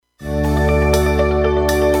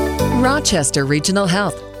Rochester Regional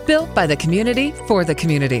Health, built by the community for the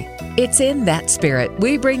community. It's in that spirit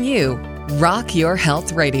we bring you Rock Your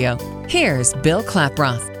Health Radio. Here's Bill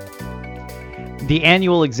Klaproth. The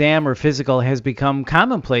annual exam or physical has become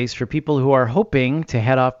commonplace for people who are hoping to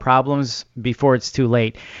head off problems before it's too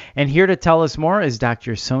late. And here to tell us more is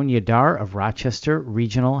Dr. Sonia Dar of Rochester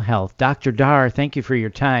Regional Health. Dr. Dar, thank you for your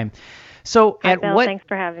time. So, Hi, Bill. Thanks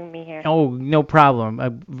for having me here. Oh, no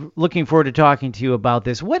problem. Looking forward to talking to you about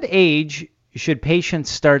this. What age should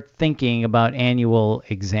patients start thinking about annual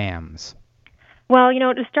exams? Well,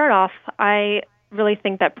 to start off, I really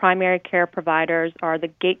think that primary care providers are the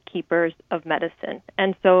gatekeepers of medicine.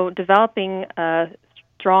 And so developing a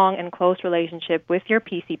strong and close relationship with your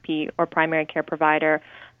PCP or primary care provider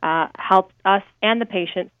helps us and the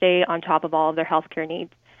patient stay on top of all of their healthcare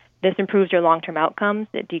needs. This improves your long-term outcomes,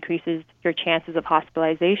 it decreases your chances of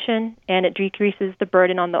hospitalization, and it decreases the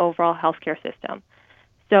burden on the overall healthcare system.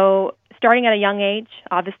 So starting at a young age,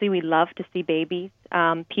 obviously we love to see babies.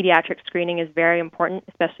 Pediatric screening is very important,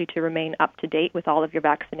 especially to remain up to date with all of your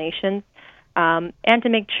vaccinations, and to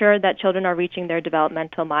make sure that children are reaching their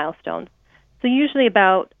developmental milestones. So usually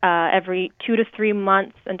about every 2 to 3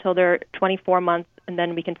 months until they're 24 months, and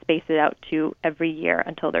then we can space it out to every year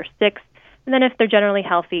until they're 6. And then if they're generally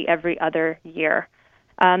healthy, every other year.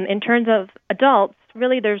 In terms of adults,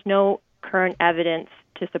 really there's no current evidence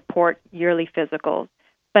to support yearly physicals.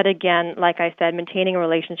 But again, like I said, maintaining a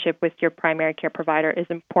relationship with your primary care provider is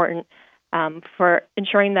important for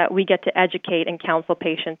ensuring that we get to educate and counsel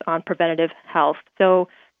patients on preventative health. So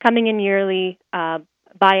coming in yearly,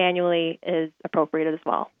 biannually is appropriate as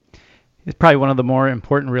well. It's probably one of the more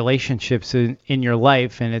important relationships in your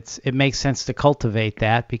life, and it makes sense to cultivate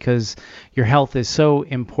that because your health is so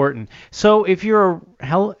important. So if you're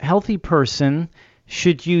a healthy person,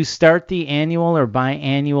 should you start the annual or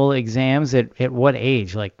biannual exams at what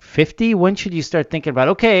age? Like 50? When should you start thinking about,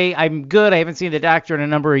 okay, I'm good, I haven't seen the doctor in a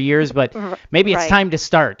number of years, but maybe it's time to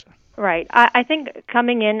start? Right. I think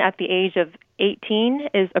coming in at the age of 18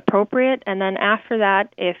 is appropriate, and then after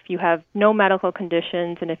that, if you have no medical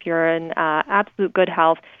conditions and if you're in absolute good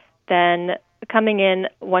health, then coming in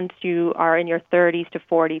once you are in your 30s to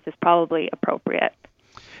 40s is probably appropriate.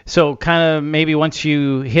 So kind of maybe once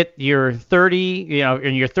you hit your 30,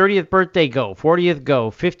 in your 30th birthday, go, 40th,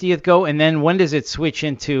 go, 50th, go, and then when does it switch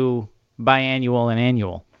into biannual and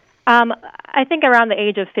annual? I think around the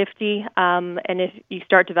age of 50, and if you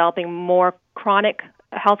start developing more chronic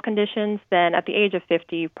health conditions, then at the age of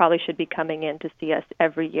 50, you probably should be coming in to see us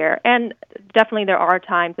every year. And definitely there are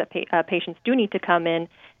times that patients do need to come in,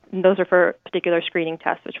 and those are for particular screening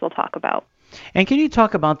tests, which we'll talk about. And can you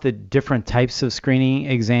talk about the different types of screening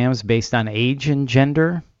exams based on age and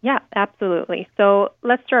gender? Yeah, absolutely. So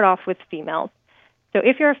let's start off with females. So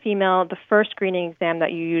if you're a female, the first screening exam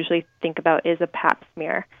that you usually think about is a Pap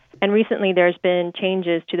smear. And recently there's been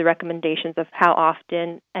changes to the recommendations of how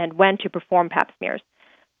often and when to perform Pap smears.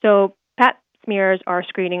 So Pap smears are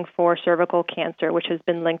screening for cervical cancer, which has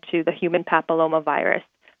been linked to the human papillomavirus,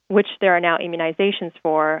 which there are now immunizations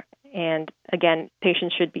for. And again,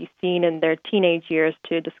 patients should be seen in their teenage years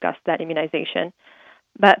to discuss that immunization.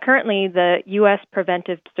 But currently, the U.S.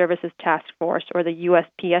 Preventive Services Task Force, or the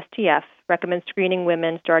USPSTF, recommends screening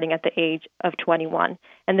women starting at the age of 21.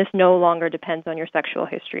 And this no longer depends on your sexual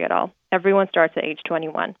history at all. Everyone starts at age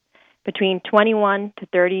 21. Between 21 to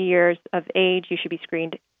 30 years of age, you should be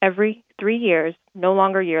screened every 3 years, no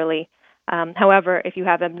longer yearly. However, if you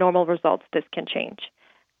have abnormal results, this can change.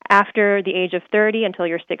 After the age of 30 until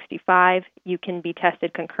you're 65, you can be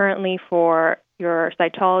tested concurrently for your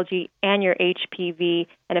cytology and your HPV,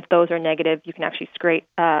 and if those are negative, you can actually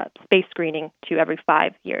space screening to every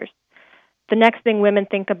 5 years. The next thing women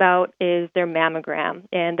think about is their mammogram,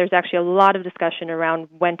 and there's actually a lot of discussion around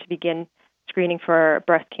when to begin screening for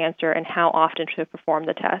breast cancer and how often to perform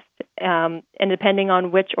the test. And depending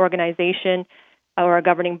on which organization or a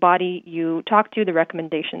governing body you talk to, the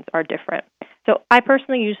recommendations are different. So I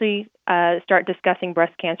personally usually start discussing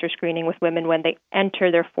breast cancer screening with women when they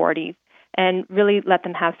enter their 40s and really let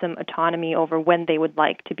them have some autonomy over when they would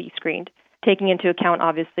like to be screened, taking into account,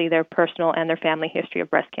 obviously, their personal and their family history of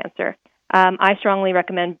breast cancer. I strongly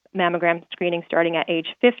recommend mammogram screening starting at age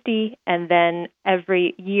 50 and then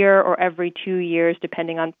every year or every 2 years,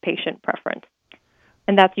 depending on patient preference.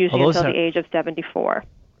 And that's usually until the age of 74.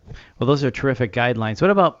 Well, those are terrific guidelines. What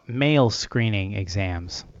about male screening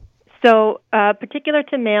exams? So particular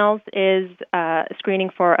to males is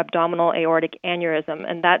screening for abdominal aortic aneurysm,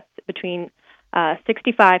 and that's between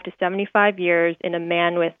 65 to 75 years in a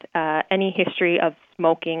man with any history of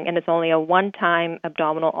smoking, and it's only a one-time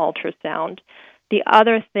abdominal ultrasound. The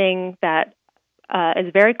other thing that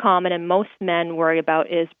is very common and most men worry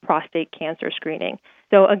about is prostate cancer screening.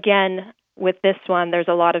 So again, with this one, there's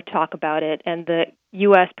a lot of talk about it, and the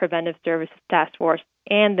U.S. Preventive Services Task Force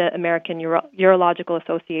and the American Urological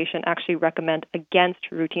Association actually recommend against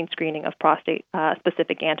routine screening of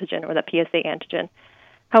prostate-specific antigen, or the PSA antigen.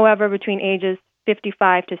 However, between ages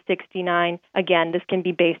 55 to 69, again, this can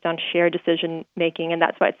be based on shared decision-making, and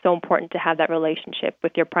that's why it's so important to have that relationship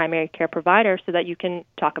with your primary care provider so that you can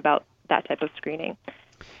talk about that type of screening.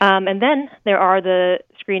 And then there are the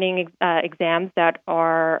screening exams that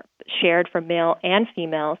are shared for male and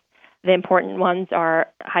females. The important ones are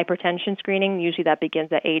hypertension screening. Usually that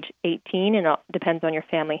begins at age 18, and it depends on your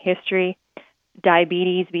family history.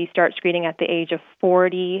 Diabetes, we start screening at the age of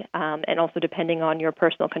 40, and also depending on your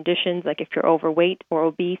personal conditions, like if you're overweight or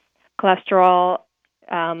obese. Cholesterol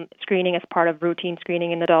screening as part of routine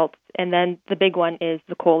screening in adults. And then the big one is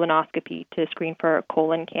the colonoscopy to screen for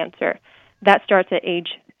colon cancer. That starts at age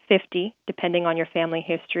 50, depending on your family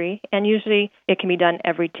history, and usually it can be done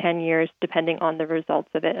every 10 years, depending on the results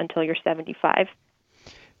of it, until you're 75.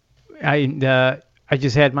 I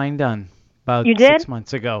just had mine done about You did? 6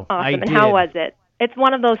 months ago. Awesome. I And did. how was it? It's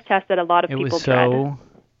one of those tests that a lot of It people was dread. so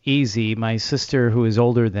easy. My sister, who is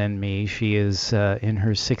older than me, she is in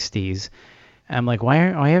her 60s. I'm like, why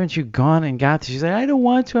haven't you gone and got this? She's like, I don't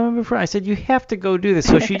want to. I'm afraid. I said, you have to go do this.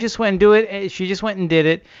 So she just went and do it. She just went and did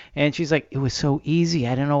it, and she's like, it was so easy.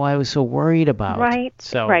 I don't know why I was so worried about. Right.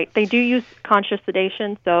 So Right. They do use conscious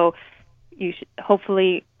sedation, so you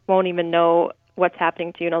hopefully won't even know what's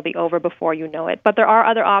happening to you, and it'll be over before you know it. But there are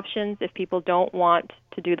other options. If people don't want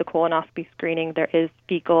to do the colonoscopy screening, there is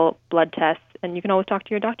fecal blood tests, and you can always talk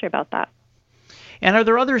to your doctor about that. And are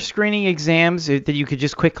there other screening exams that you could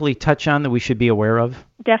just quickly touch on that we should be aware of?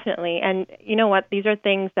 Definitely. And you know what? These are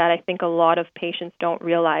things that I think a lot of patients don't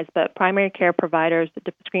realize, but primary care providers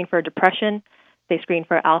screen for depression, they screen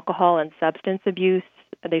for alcohol and substance abuse,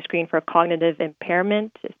 they screen for cognitive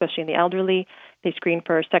impairment, especially in the elderly, they screen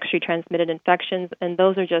for sexually transmitted infections, and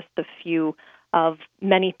those are just the few of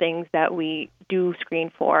many things that we do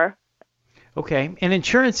screen for. Okay, and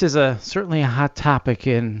insurance is certainly a hot topic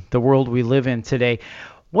in the world we live in today.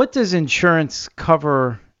 What does insurance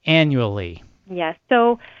cover annually? Yes,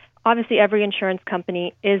 so obviously every insurance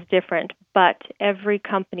company is different, but every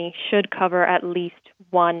company should cover at least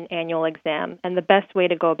one annual exam. And the best way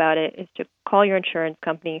to go about it is to call your insurance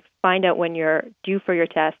company, find out when you're due for your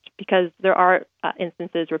test, because there are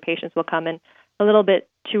instances where patients will come in a little bit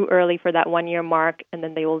too early for that 1 year mark, and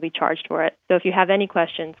then they will be charged for it. So if you have any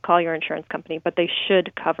questions, call your insurance company, but they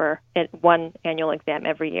should cover one annual exam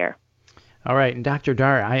every year. All right, and Dr.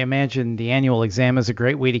 Dar, I imagine the annual exam is a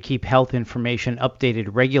great way to keep health information updated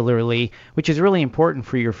regularly, which is really important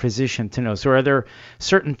for your physician to know. So are there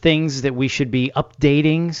certain things that we should be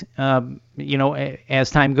updating, as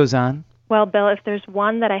time goes on? Well, Bill, if there's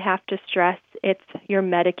one that I have to stress, it's your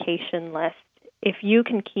medication list. If you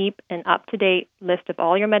can keep an up-to-date list of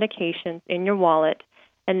all your medications in your wallet,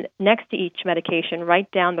 and next to each medication, write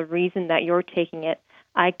down the reason that you're taking it,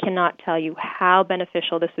 I cannot tell you how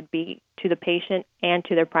beneficial this would be to the patient and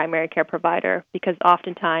to their primary care provider, because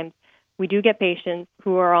oftentimes we do get patients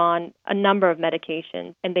who are on a number of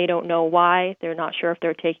medications and they don't know why, they're not sure if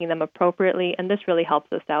they're taking them appropriately, and this really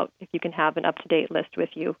helps us out if you can have an up-to-date list with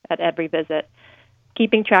you at every visit.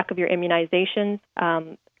 Keeping track of your immunizations,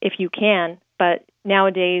 if you can, but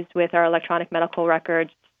nowadays with our electronic medical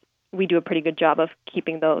records, we do a pretty good job of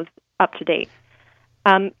keeping those up to date.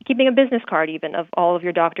 Keeping a business card even of all of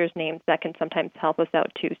your doctor's names, that can sometimes help us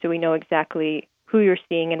out too, so we know exactly who you're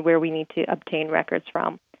seeing and where we need to obtain records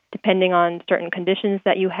from. Depending on certain conditions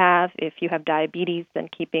that you have, if you have diabetes, then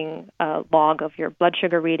keeping a log of your blood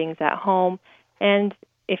sugar readings at home. And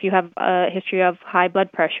if you have a history of high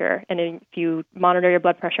blood pressure, and if you monitor your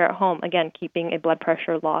blood pressure at home, again, keeping a blood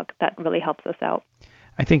pressure log, that really helps us out.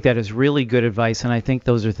 I think that is really good advice, and I think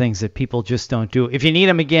those are things that people just don't do. If you need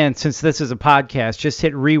them again, since this is a podcast, just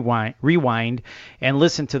hit rewind and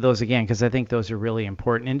listen to those again, because I think those are really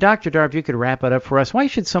important. And Dr. Dar, if you could wrap it up for us, why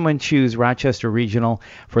should someone choose Rochester Regional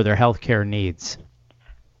for their healthcare needs?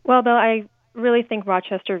 Well, Bill, I really think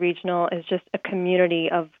Rochester Regional is just a community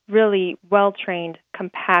of really well-trained,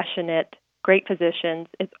 compassionate, great physicians.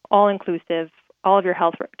 It's all-inclusive. All of your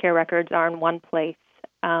health care records are in one place.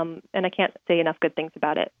 And I can't say enough good things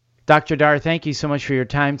about it. Dr. Dar, thank you so much for your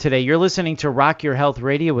time today. You're listening to Rock Your Health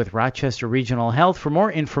Radio with Rochester Regional Health. For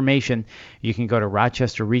more information, you can go to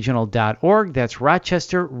rochesterregional.org. That's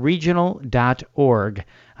rochesterregional.org.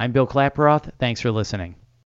 I'm Bill Klaproth. Thanks for listening.